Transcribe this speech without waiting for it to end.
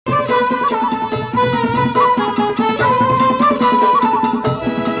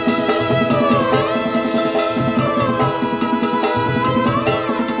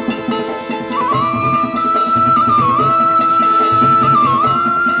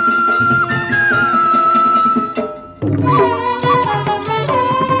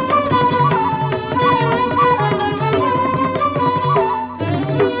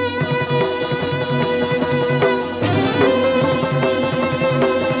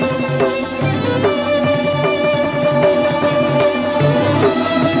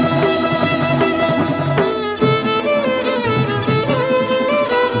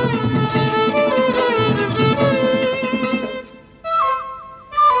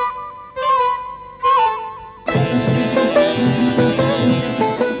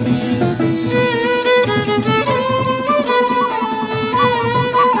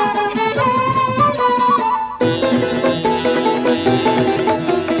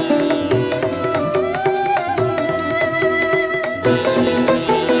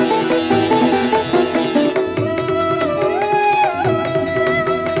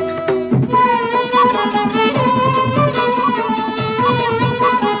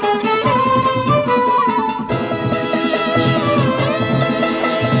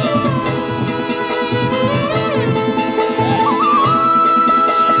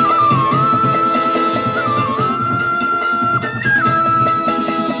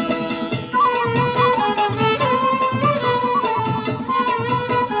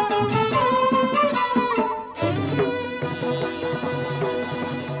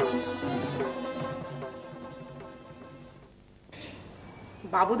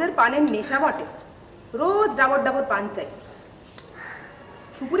বাবুদের পানের নেশা বটে, রোজ ডাবর ডাবর পান চাই।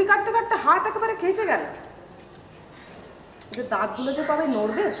 সুপুরি কাটতে কাটতে হাত একেবারে খেয়েছে গেল। দাঁতগুলো যে কবে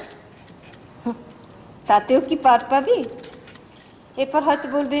নড়বে। তাতেও কি পার পাবি? এরপর হয়তো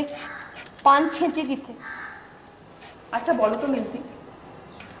বলবে পান ছেঁচে দিতে। আচ্ছা বলো তো মেজদি,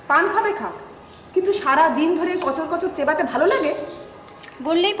 পান খাবে খা, কিন্তু সারা দিন ধরে কচর কচর চেবাতে ভালো লাগে?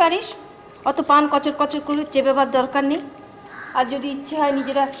 বললেই পারিস, অত পান কচর কচর করে চেবেবার দরকার নেই। আর যদি ইচ্ছে হয়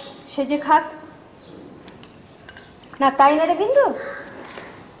নিজেরা সেজে খাক না, তাই না রে বিন্দু?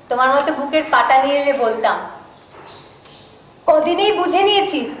 তোমার মতো বুকের পাটা নিয়ে এলে বলতাম। কদিনেই বুঝে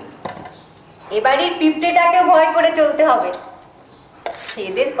নিয়েছি এবাড়ির পিঁপড়েটাকে ভয় করে চলতে হবে।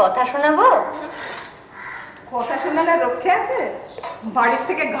 এদের কথা শোনাবো? কথা শোনালে রক্ষে আছে, বাড়ির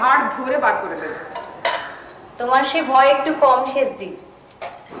থেকে ঘাড় ধরে বার করে দেবে। তোমার সে ভয় একটু কম শেষ দিক।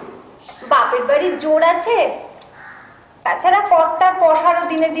 বাপের বাড়ির জোর আছে, তাছাড়া কর্তার পশারও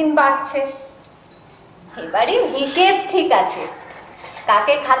দিনে দিন বাড়ছে। এবারই হিসেব ঠিক আছে,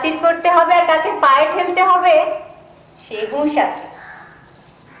 কাকে খাতির করতে হবে আর কাকে পায়ে ঠেলতে হবে সে হুঁশ আছে।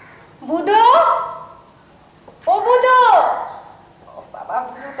 বুদো, ও বুদো, ও বাবা,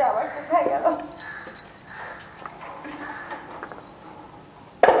 বুদোটা আবার কোথায় গেল?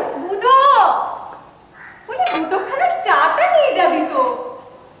 বুদো বলে, বুদোখানা চাটা নিয়ে যাবি তো?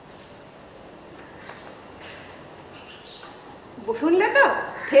 শুনলে তো,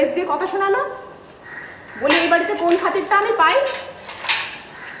 ঠেস দিয়ে কথা শোনালো, বলে এই বাড়িতে কোন খাতিরটা আমি পাই।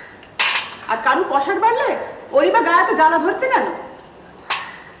 আর কারু পশার বাড়লে ওরই বা গায়েতে জ্বালা ধরছে কেন?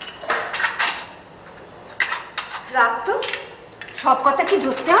 রাখ তো, সব কথা কি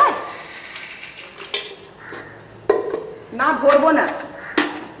ধরতে হয়? না, ধরবো না।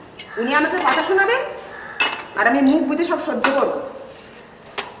 উনি আমাকে কথা শোনাবেন আর আমি মুখ বুঝে সব সহ্য করব।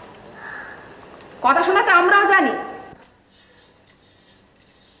 কথা শোনাতে আমরাও জানি।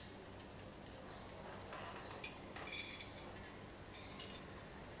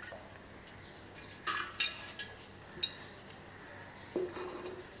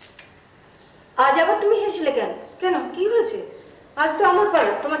 আজ আবার তুমি হেসলে কেন? কেন, কি হয়েছে? আজ তো আমার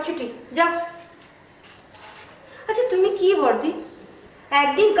পালা, তোমার ছুটি, যাও। আচ্ছা তুমি কি বর্দি,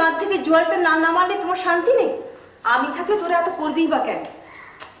 একদিন কাঁধ থেকে জলটা না নামালে তোমার শান্তি নেই? আমি থাকলে তোরা এত করবিই বা কেন?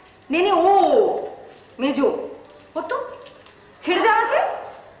 নেনে ও মেজো, ও তো ছেড়ে দে আমাকে।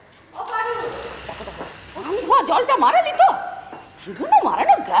 জলটা মারালি তো? জীবনে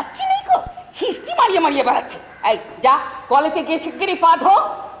মারানো গ্রাচ্ছি নেই গো, ছিষ্টি মারিয়ে মারিয়ে বেড়াচ্ছে। এই যা, কলেতে গিয়ে শিগগিরই পা ধো।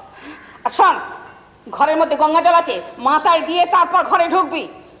 আর শোন, ঘরের মধ্যে গঙ্গা জল আছে, মাথায় দিয়ে তারপর ঘরে ঢুকবি।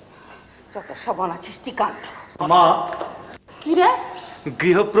 যত সবনা ছিষ্টি কাণ্ড। মা, কি রে?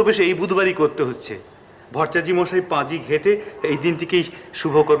 গৃহপ্রবেশ এই বুধবারই করতে হচ্ছে। ভট্টাচার্য মশাই পাঁজি ঘেটে এই দিনটিকেই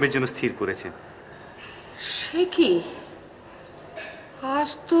শুভকর্মের জন্য স্থির করেছেন। সে কি, আজ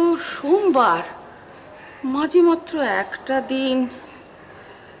তো সোমবার, মাঝে মাত্র একটা দিন।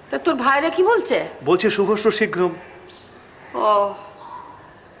 তা তোর ভাইরা কি বলছে? বলছে শুভস্য শীঘ্রম। ও,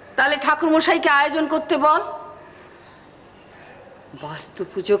 তাহলে ঠাকুর মশাইকে আয়োজন করতে বল। বাস্তু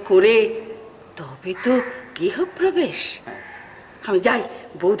পুজো করে তবে তো গৃহপ্রবেশ। আমি যাই,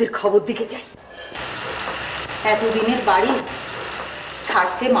 বউদের খবর দিকে যাই। এতদিনের বাড়ি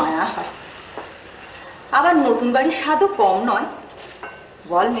ছাড়তে মায়া হয়, আবার নতুন বাড়ির স্বাদও কম নয়।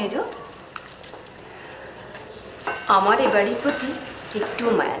 বল মেজো, আমার এ বাড়ির প্রতি একটু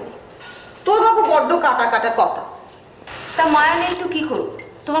মায়া নেই। তোর বাবু বড্ড কাটা কাটা কথা। তা মায়া নেই তো কি করবো?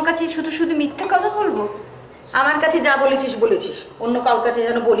 তোমার কাছে শুধু শুধু মিথ্যে কথা বলবো? আমার কাছে যা বলেছিস বলেছিস, অন্য কারোর কাছে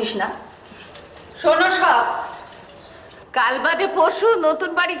যেন বলিস না। শোনো সব, কাল বাদে পরশু নতুন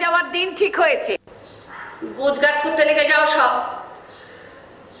বাড়ি যাওয়ার দিন ঠিক হয়েছে। গোছগাছ করতে লেগে যাও সব।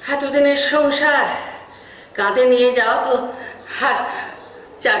 এতদিনের সংসার কাঁধে নিয়ে যাও তো আর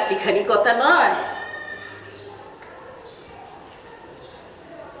চারটিখানি কথা নয়।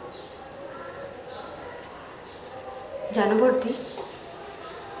 জানো বর্দি,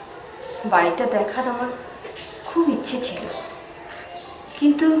 বাড়িটা দেখার আমার খুব ইচ্ছে ছিল,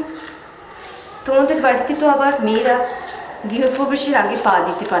 কিন্তু তোমাদের বাড়িতে তো আবার মেয়েরা গৃহপ্রবেশের আগে পা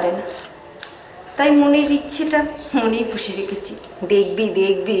দিতে পারে না, তাই মনের ইচ্ছেটা মনেই পুষে রেখেছি। দেখবি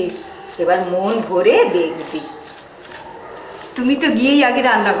দেখবি, এবার মন ভরে দেখবি। তুমি তো গিয়েই আগে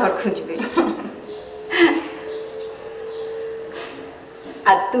রান্নাঘর খুঁজবে,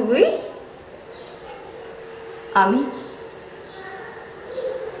 আর তুই? আমি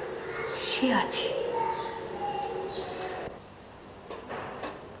সে আছে।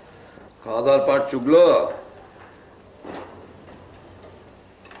 খাওয়া দাওয়ার পাট চুকলো?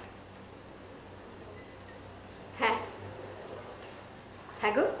 হ্যাঁ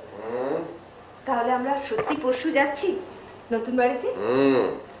হ্যাঁ গো, তাহলে আমরা সত্যি পরশু যাচ্ছি? নতুন বাড়িতে?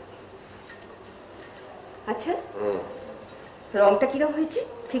 আচ্ছা, রংটা কিরকম হয়েছে?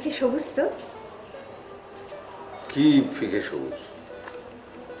 ফিকে সবুজ তো? কি ফিকে সবুজ?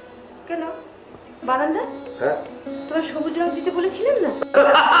 কেন বারান্দা? হ্যাঁ, তোমার সবুজ রং দিতে বলেছিলাম না?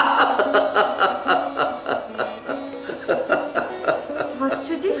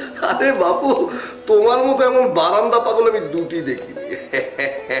 হাসছো যে? আরে বাবু, তোমার মতো এমন বারান্দা পাগল আমি দুটি দেখিনি।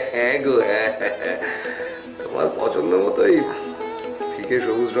 গো, তোমার পছন্দ মতোই ফিকে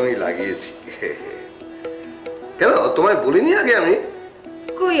সবুজ রঙই লাগিয়েছি। কেন তোমায় বলিনি আগে আমি?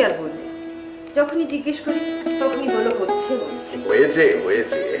 কই আর বলবে, যখনই জিজ্ঞেস করি তখনই বলো হচ্ছে হচ্ছে। হয়েছে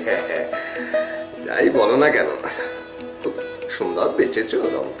হয়েছে, যাই বলো না কেন, খুব সুন্দর বেঁচেছো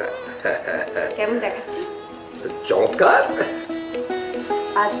রংটা। কেমন দেখাচ্ছে? চমৎকার।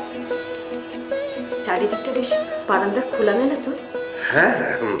 আর চারিদিকটা বেশ বারান্দা খোলামেলা তো? হ্যাঁ,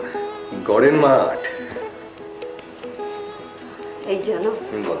 গড়ের মাঠ। এই জানো,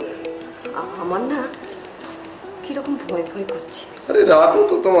 বলো। আমার না কিরকম ভয় ভয় করছে। আরে রাখো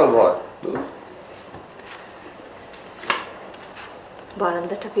তো তোমার ভয়।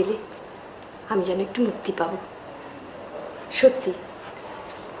 বারান্দাটা পেলে আমি যেন একটু মুক্তি পাবো। সত্যি,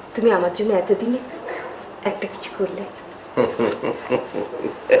 তুমি আমার জন্য এতদিনে একটা কিছু করলে।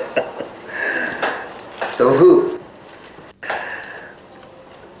 তবু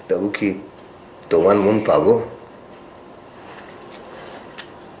তবু কি তোমার মন পাবো?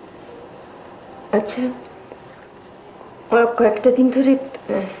 আচ্ছা, আর কয়েকটা দিন ধরে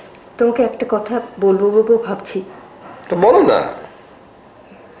তোমাকে একটা কথা বলবো বলবো ভাবছি। তো বলো না।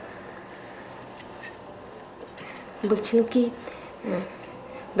 বলছিলাম কি,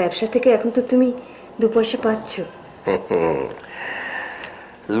 ব্যবসা থেকে এখন তো তুমি 2 পয়সা পাচ্ছ।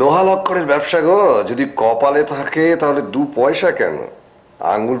 লোহা লক্করের ব্যবসা গো, যদি কপালে থাকে তাহলে 2 পয়সা কেন,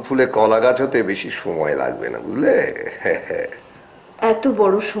 আঙ্গুল ফুলে কলা গাছ হতে বেশি সময় লাগবে না, বুঝলে? এত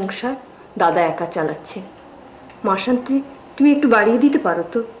বড় সংসার দাদা একা চালাচ্ছে, মাসান্তে তুমি একটু বাড়িয়ে দিতে পারো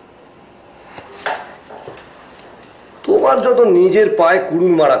তো? তোমার যত নিজের পায়ে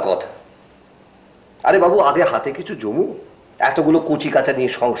কুড়ুল মারা কথা। আরে বাবু, আগে হাতে কিছু জমু, এতগুলো কচি কাঁচা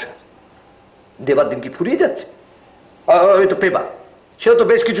নিয়ে সংসার দেবার দিন কি ফুরিয়ে যাচ্ছে? ওই তো পেবা, সেও তো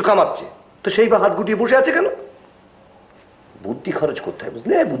বেশ কিছু কামাচ্ছে, তো সেই বা হাত গুটিয়ে বসে আছে কেন? বুদ্ধি খরচ করতে হয়,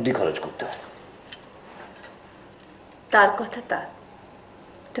 বুঝলে? বুদ্ধি খরচ করতে হয়। তার কথা তা,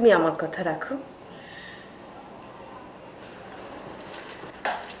 তুমি আমার কথা রাখো।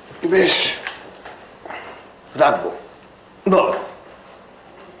 বেশ, রাখবো। বলো।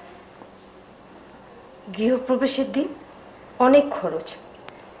 গৃহপ্রবেশের দিন অনেক খরচ,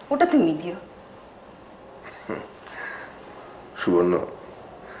 ওটা তুমি দিও। সুবর্ণ,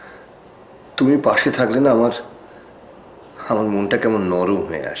 তুমি পাশে থাকলে না আমার আমার মনটা কেমন নরম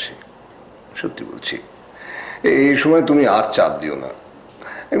হয়ে আসে, সত্যি বলছি। এই সময় তুমি আর চাপ দিও না,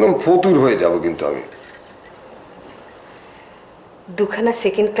 একদম ফতুর হয়ে যাব কিন্তু আমি। 2খানা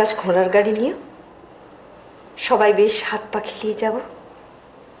সেকেন্ড ক্লাস ঘোড়ার গাড়ি নিয়ে সবাই বেশ হাত পা খেলিয়ে যাব।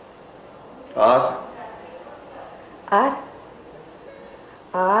 আর আর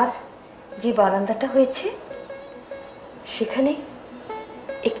আর যে বারান্দাটা হয়েছে সেখানে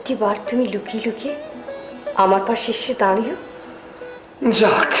একটি বার তুমি লুকিয়ে লুকিয়ে আমার পাশে এসে দাঁড়িয়ে।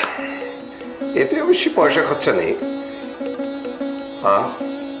 যাক, এতে অবশ্যই পয়সা খরচা নেই।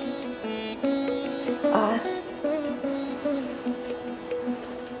 আর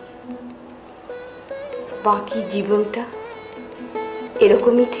বাকি জীবনটা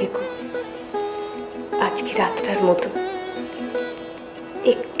এরকমই থেকো, আজকে রাতটার মতো,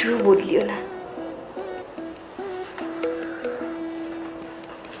 একটু বদলিও না।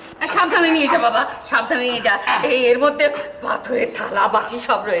 সাবধানে নিয়ে যা বাবা, সাবধানে নিয়ে যা। এর মধ্যে পাথরের থালা বাটি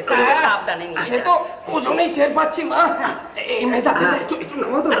সব রয়েছে, সাবধানে নিয়ে সে তো ওজনেই টের পাচ্ছি মা। এই মেজা একটু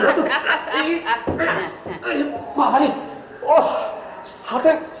নামো তো। বাবারে, ও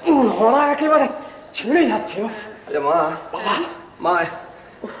হাতে নড়া একেবারে ছিঁড়ে যাচ্ছে। মা, মা,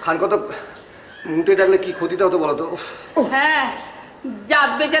 খান কত মুটে ডাকলে কি ক্ষতিটা হতো বলো তো? হ্যাঁ, জাত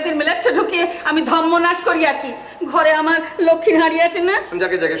বেজাতের মেলাচ্ছে ঢুকিয়ে আমি ধর্মনাশ করি আর কি। ঘরে আমার লক্ষ্মীর হাঁড়ি আছে না?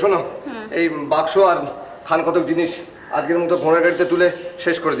 যাকে যাকে শোনো, এই বাক্স আর খান কতক জিনিস আজকের মতো ঘোড়ার গাড়িতে তুলে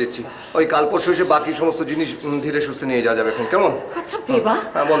শেষ করে দিচ্ছি। ওই কাল পরশু এসে বাকি সমস্ত জিনিস ধীরে সুস্থে নিয়ে যাওয়া যাবে এখন, কেমন? আচ্ছা বেবা,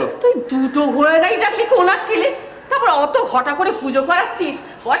 হ্যাঁ বলো। তুই 2টো ঘোড়ার গাড়ি ডাকলি কোনাক খেলে, তারপর অত ঘটা করে পুজো করাচ্ছিস,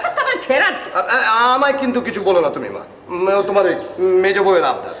 পয়সা তো আমার ছেড়ার। আমায় কিন্তু কিছু বলো না তুমি মা, তোমার ওই মেজ বউয়ের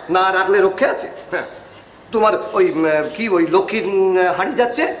আবদার না রাখলে রক্ষে আছে। হ্যাঁ, তোমার ওই কি ওই লক্ষ্মীর হাঁড়ি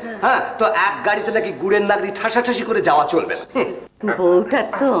যাচ্ছে, হ্যাঁ, তো এক গাড়িতে নাকি গুড়ের নাগরি ঠাসাঠাসি করে যাওয়া চলবে না। বউটার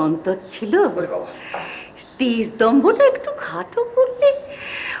তো অন্তর ছিল, স্তম্ভটা একটু খাটো করলে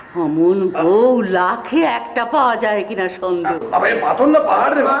অমন বউ লাখে একটা পাওয়া যায় কিনা সন্দেহ।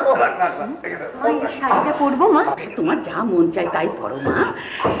 শাড়িটা পরবো মা? তোমার যা মন চায় তাই পড়ো মা।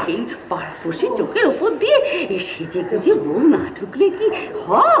 সেই পাড়াপড়শি চোখের ওপর দিয়ে সেজে গুজে বউ না ঢুকলে কি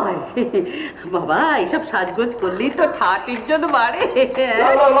হয় বাবা? এসব সাজগোজ করলেই তো ঠাটির জন্য বাড়ে।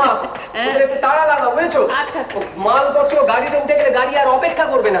 তাড়া লাগাও বুঝেছো? আচ্ছা মালপত্র গাড়িতে উঠে গেলে গাড়ি আর অপেক্ষা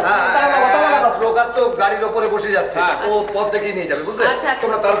করবে না। প্রকাশ তো গাড়ির ওপরে বসে যাচ্ছে, ও পথ দেখিয়ে নিয়ে যাবে, বুঝলে?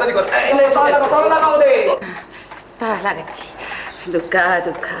 তোমরা তাড়াতাড়ি করো। তাড়া লাগাচ্ছি। দুঃখা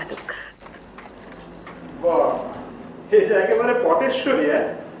দুঃখা দুঃখা। এই যে একেবারে পটেশ্বরী,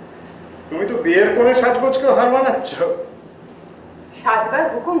 তুমি তো বিয়ের পরে সাজগোজকেও হার মানাচ্ছ। সাজবার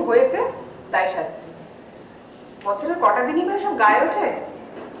হুকুম হয়েছে তাই সাজছি। বছরের কটা দিনই করে সব গায়ে ওঠে,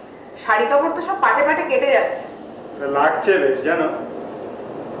 শাড়ি কাপড় তো সব পাটে পাটে কেটে যাচ্ছে। লাগছে বেশ জানো,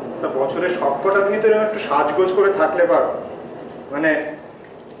 তা বছরে সবকটা দিনই তো একটু সাজগোজ করে থাকলে পারো, মানে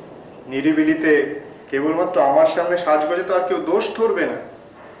নিরিবিলিতে। কেবলমাত্র আমার সামনে সাজগোজে তো আর কেউ দোষ ধরবে না,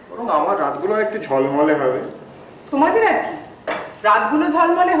 বরং আমার রাতগুলো একটু ঝলমলে হবে। তোমাদের আর কি, রাতগুলো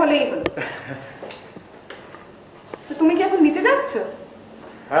ঝলমলে হলেই হলো। তো তুমি কি এখন নিচে যাচ্ছ?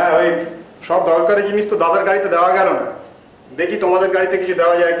 হ্যাঁ, ওই সব দরকারি জিনিস তো দাদার গাড়িতে দেওয়া গেল না, দেখি তোমাদের গাড়িতে কিছু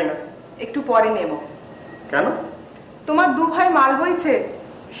দেওয়া যায় কিনা। একটু পরে নেব। কেন? তোমার দু ভাই মাল বইছে,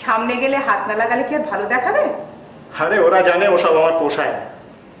 সামনে গেলে হাত না লাগালে কি আর ভালো দেখাবে? আরে ওরা জানে ওসব আমার পোষায় না।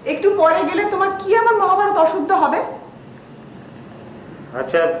 একটু পরে গেলে তোমার কি আমার মহাভারত অশুদ্ধ হবে?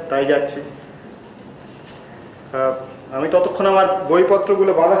 আচ্ছা তাই যাচ্ছি। আমি ততক্ষণ আমার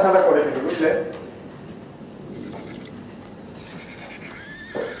বইপত্রগুলো বাঁধা ছাড়া করে দিই, বুঝলে?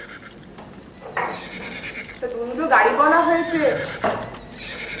 দুটো গাড়ি বলা হয়েছে,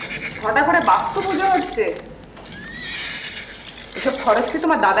 হঠাৎ করে বাস্তু পুজো হচ্ছে, এসব খরচ কি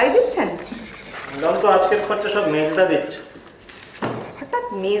তোমার দাদাই দিচ্ছেন? তো আজকের খরচা সব মেজদা দিচ্ছে। হঠাৎ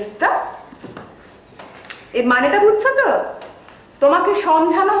মেজদা? এর মানেটা বুঝছো তো? তোমাকে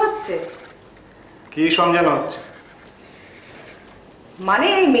সমঝানো হচ্ছে। কি সমঝানো হচ্ছে? মানে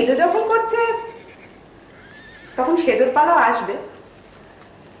এই মেজো যখন করছে তখন সেজোর পালাও আসবে,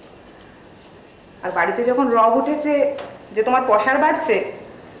 আর বাড়িতে যখন রব উঠেছে যে তোমার পসার বাড়ছে,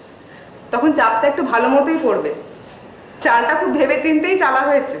 তখন চাপটা একটু ভালো মতোই পড়বে। চালটা খুব ভেবে চিন্তেই চালা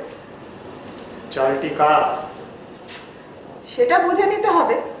হয়েছে। চালটি কার? সেটা বুঝে নিতে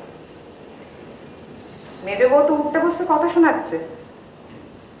হবে। মেজো বউ তো উঠতে বসতে কথা শোনাচ্ছে,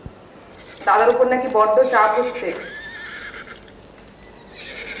 দাদার উপর নাকি বড্ড চাপ হচ্ছে।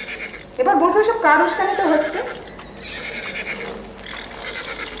 এবার বলছো সব কার উস্কানিতে হচ্ছে?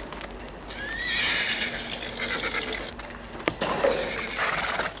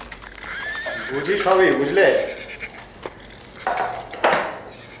 বুঝি সবই, বুঝলে?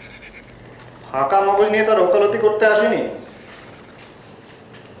 ফাঁকা মগজ নিয়ে তার ওকালতি করতে আসেনি।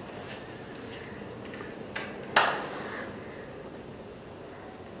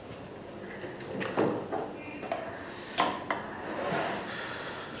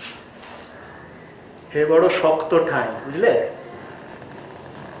 হে বড় শক্ত ঠাঁই, বুঝলে?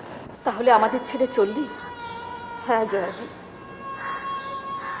 তাহলে আমাদের ছেড়ে চললি? হ্যাঁ জয়াদি,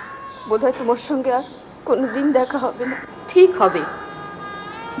 বোধহয় তোমার সঙ্গে আর কোনোদিন দেখা হবে না। ঠিক হবে,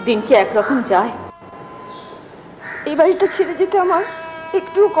 দিন কি একরকম যায়? এই বাড়িটা ছেড়ে যেতে আমার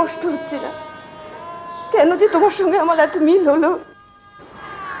একটুও কষ্ট হচ্ছে না। কেন যে তোমার সঙ্গে আমার এত মিল হলো?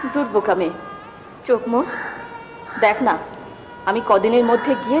 দুর্বোকা মেয়ে, চোখ মোচ। দেখ না, আমি কদিনের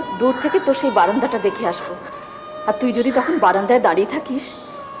মধ্যে গিয়ে দূর থেকে তোর সেই বারান্দাটা দেখে আসবো, আর তুই যদি তখন বারান্দায় দাঁড়িয়ে থাকিস,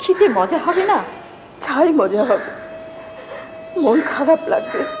 কি যে মজা হবে না। ছাই মজা হবে, মন খারাপ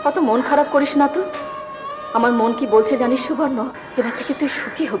লাগবে। অত মন খারাপ করিস না তো। আমার মন কি বলছে জানিস সুবর্ণ? এবার থেকে তুই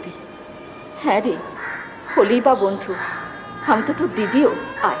সুখী হবি। হ্যাঁ রে, হলি বা বন্ধু, আমি তো তোর দিদিও।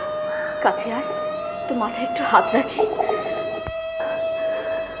 আয় কাছে আয়, তোর মাথায় একটু হাত রাখি।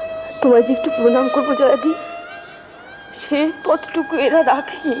 তোমায় যে একটু প্রণাম করবো জয়াদি, সে পথটুকু এরা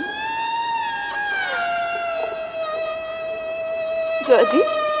রাখেনি। জয়াদি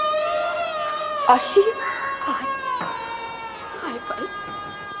আসি। আয় আয় ভাই।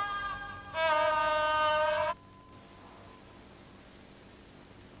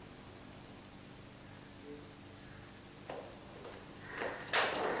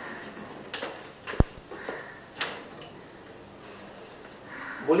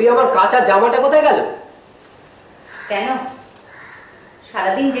 বলি আমার কাঁচা জামাটা কোথায় গেল? কেন,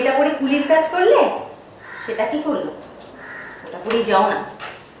 সারাদিন যেটা পরে কুলির কাজ করলে সেটা কি করলো? ওটা পরেই যাও না।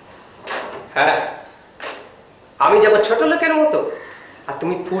 হ্যাঁ, আমি যাবো ছোট লোকের মতো, আর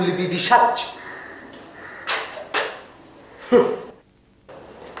তুমি ফুল বিবি সাজছ।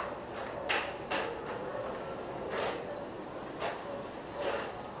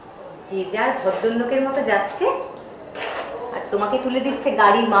 যে যার ভদ্রলোকের মতো যাচ্ছে আর তোমাকে তুলে দিচ্ছে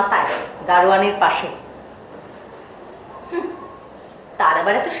গাড়ির মাথায় গাড়োয়ানের পাশে। তার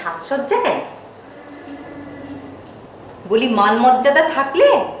আবার এত সাজসজ্জা কেন? বলি মান মর্যাদা থাকলে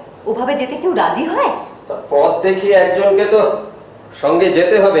ওভাবে যেতে কেউ রাজি হয়? পথ দেখিয়ে একজনকে তো সঙ্গে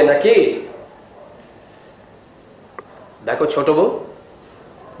যেতে হবে নাকি? দেখো ছোট বউ,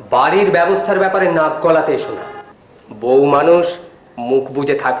 বাড়ির ব্যবস্থার ব্যাপারে নাক গলাতে এসো না। বউ মানুষ, মুখ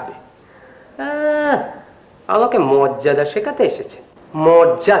বুজে থাকবে। আমাকে মর্যাদা শেখাতে এসেছে।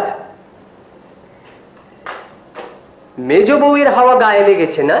 মর্যাদা? মেজ বউয়ের হাওয়া গায়ে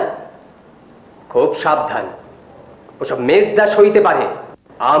লেগেছে না? খুব সাবধান, ওসব মেজদাস হইতে পারে,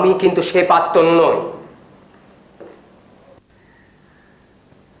 আমি কিন্তু সে পাত্র নই।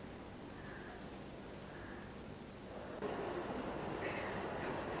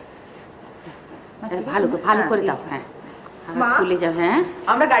 ভালো ভালো করে দাও। হ্যাঁ খুলে যাবে। হ্যাঁ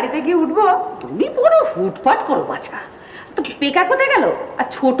আমরা গাড়িতে গিয়ে উঠবো? তুমি পুরো হুটপাট করো বাছা। তো পেকা কোথায় গেল? আর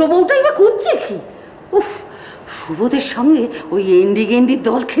ছোট বউটাই বা খুঁজছে কি? উফ, শুভদের সঙ্গে ওই এন্ডি গেন্ডির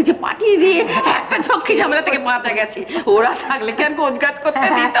দল খেজে পাঠিয়ে দিয়ে একটা ঝক্কি ঝামেলা থেকে বাঁচা গেছে। ওরা থাকলে কেন গোছগাছ করতে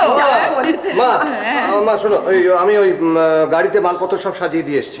দিত? মা শোনো, আমি ওই গাড়িতে মালপত্র সব সাজিয়ে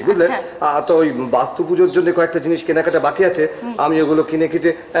দিয়ে এসেছি, বুঝলে? তো ওই বাস্তু পুজোর জন্য কয়েকটা জিনিস কেনাকাটা বাকি আছে, আমি ওগুলো কিনে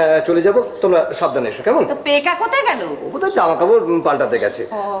কেটে চলে যাব। তোমরা সাবধানে এসো, কেমন? তো পেকা কোথায় গেল? বোধহয় জামা কাপড় পাল্টাতে গেছে।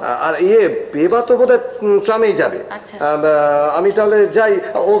 আর পেবা তো বোধহয় ট্রামেই যাবে। আমি তাহলে যাই।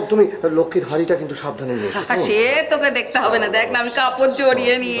 ও তুমি লক্ষ্মীর হাড়িটা কিন্তু সাবধানে নিয়ে এসো। সে তোকে দেখতে হবে না, দেখ না আমি কাপড়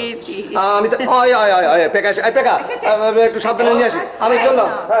জড়িয়ে নিয়েছি। আমি তো একটু সাবধানে নিয়ে আসি। আমি চললাম।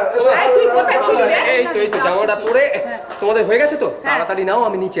 তুই কোথায় ছিলি? এই তো জামাটা পরে তোমাদের হয়ে গেছে তো? তাড়াতাড়ি নাও,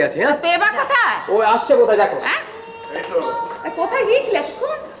 আমি নিচে আছি। হ্যাঁ, পেবা কোথায়? ও আসছে কোথায় দেখো। কোথায় গিয়েছিলে?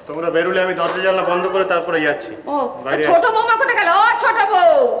 তোমরা বেরুলে আমি দরজা জানলা বন্ধ করে তারপরে যাচ্ছি। ছোট বৌমা কোথায় গেল? ও ছোট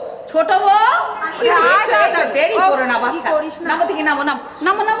বউ, ছোট বউ দেরি করো না বাচ্চা। নামো থেকে নামো, নামো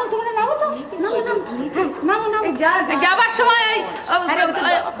নামো নামো, তোমরা নামো তো, নামো নামো। যাবার সময়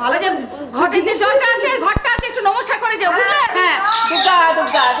ভালো যে ঘরের যে জলটা আছে, ঘরটা আছে, একটু নমস্কার করে যাও, বুঝলে? হ্যাঁ, দুর্গা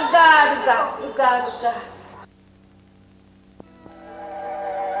দুর্গা দুর্গা দুর্গা দুর্গা দুর্গা।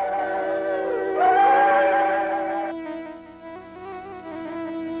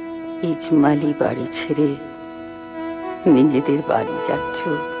 ইজমালি বাড়ি ছেড়ে নিজেদের বাড়ি যাচ্ছ,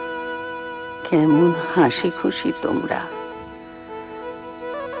 কেমন হাসি খুশি তোমরা।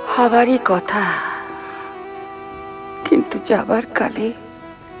 হবারই কথা, কিন্তু যাবার কালে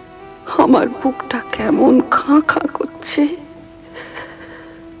আমার বুকটা কেমন খাঁ খাঁ করছে।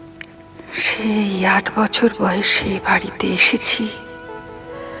 সেই 8 বছর বয়সে বাড়িতে এসেছি,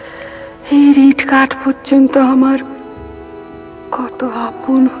 এই রিট কাঠ পর্যন্ত আমার কত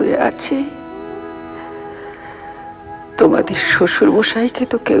আপন হয়ে আছে। তোমাদের শ্বশুর মশাইকে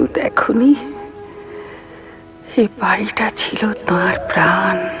তো কেউ দেখনি, এই বাড়িটা ছিল তার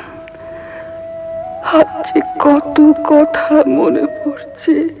প্রাণ। আজ যে কত কথা মনে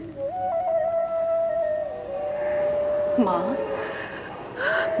পড়ছে। মা,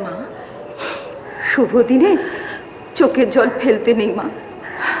 মা, শুভ দিনে চোখের জল ফেলতে নেই মা।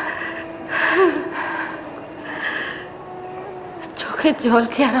 চোখের জল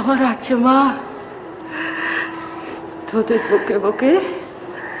কি আর আমার আছে মা? তোদের বুকে বুকে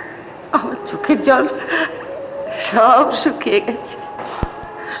আমার চোখের জল সব শুকিয়ে গেছে,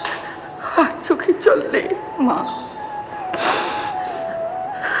 আর চোখের জল নেই মা।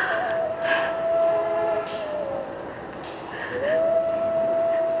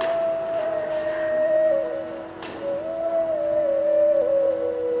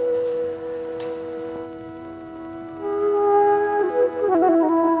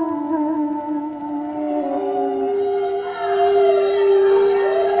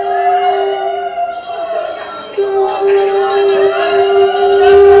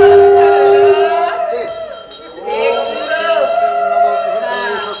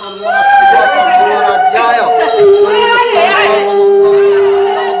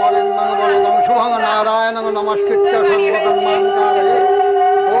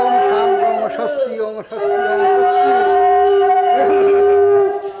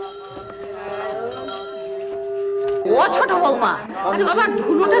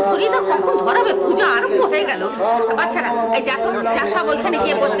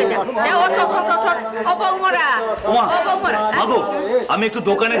 আমি একটু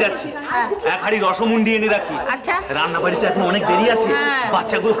দোকানে যাচ্ছি, এক হাড়ি রসমুন্ডি এনে রাখি। আচ্ছা, রান্না বাড়িতে এখন অনেক দেরি আছে,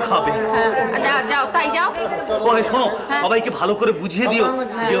 বাচ্চাগুলো খাবে। যাও, তাই যাও। ওই শোনো, সবাইকে ভালো করে বুঝিয়ে দিও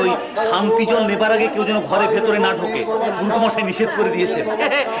যে ওই শান্তি জল নেবার আগে কেউ যেন ঘরে ভেতরে না ঢোকে। গুরুত্বমশাই নিষেধ করে দিয়েছে।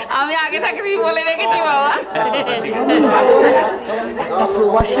 আমি আগে থাকতেই বলে রেখেছি বাবা। একটা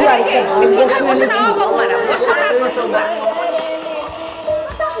প্রবাসী আর একটা ভারতীয় শুনেছি।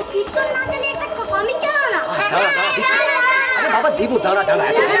 বাবা দিব দাঁড়া দাঁড়া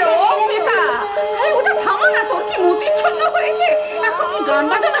ওটা থামা না, তোর কি মতিচ্ছন্ন হয়েছে? এখন কি গান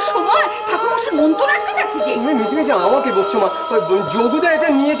বাজানোর সময়? ঠাকুরমশাই মন তো রাখতে গেছে যে। তুমি মিশে মিশে আমাকে বলছো মা, যোগুদা এটা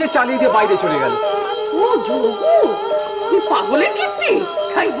নিয়ে এসে চালিয়ে দিয়ে বাইরে চলে গেল। ও যোগু, তুই পাগলের কীর্তি,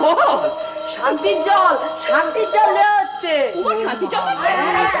 খাই বল। শান্তির জল নেওয়া হচ্ছে। ও শান্তি জল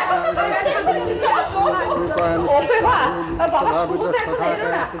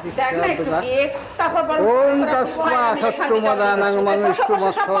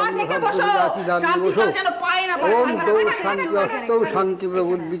শান্তি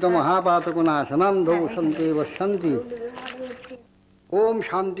প্রবুদ্ধিত মহাপাতক নাশনাম দৌ শান্তি বসন্তি। ওম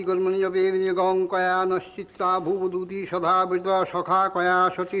শান্তি কর্মণি গং কয়া নশ্চিত্তা ভূবদূতি সদাবৃত সখা কয়া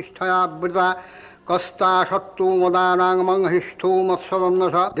সতিষ্ঠয়াবৃতা কস্তা সত্তু মদানাং মংহিষ্ঠো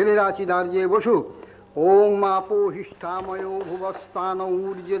মৎসদন্নস ধীরাচি দার্যে বসু। ওম মাপোহিষ্ঠাময়ো ভুবস্তান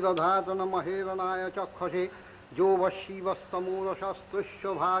ঊর্জে দধাতন মহেরনায় চক্ষসে যো বশীবস্তমূলশস্তুষ্য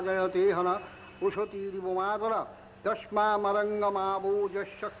ভাজয়তে হন উষতিরিবমাতর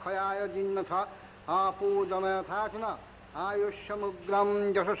তস্মামরঙ্গমাবোজস্য ক্ষয়ায় জিন্নথ আপোজনয়থাচন আয়ুষ্যমুগ্রম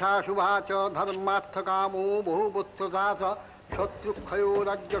যশসা শুভা চ ধর্মার্থকামো বহুপুত্রদাস শত্রুক্ষয়ো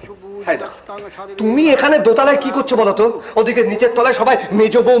রাজ্যসুবুজ। তুমি এখানে দোতলায় কি করছো বলো তো? ওদিকে নিচের তলায় সবাই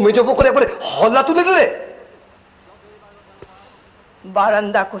মেজবো করে একবারে হল্লা তুলে দিলে।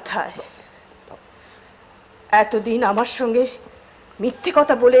 বারান্দা কোথায়? এতদিন আমার সঙ্গে মিথ্যে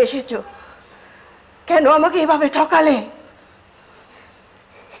কথা বলে এসেছো, কেন আমাকে এভাবে ঠকালে?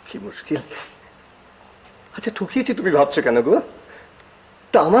 কি মুশকিল। আচ্ছা ঠকিয়েছি তুমি ভাবছো কেন গো?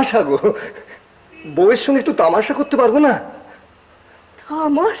 তামাশা গো, বউয়ের সঙ্গে একটু তামাশা করতে পারবো না?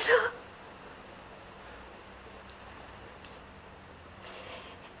 তামাশা?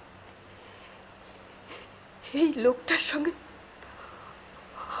 এই লোকটার সঙ্গে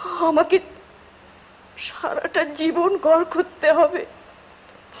আমাকে সারাটা জীবন ঘর করতে হবে।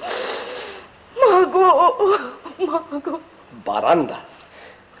 মাগো মাগো। বারান্দা,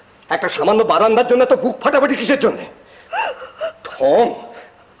 একটা সামান্য বারান্দার জন্য তো বুক ফাটাফাটি কিসের জন্য? ঢং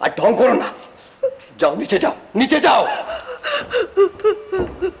আর ঢং করো না, যাও নিচে যাও, নিচে যাও।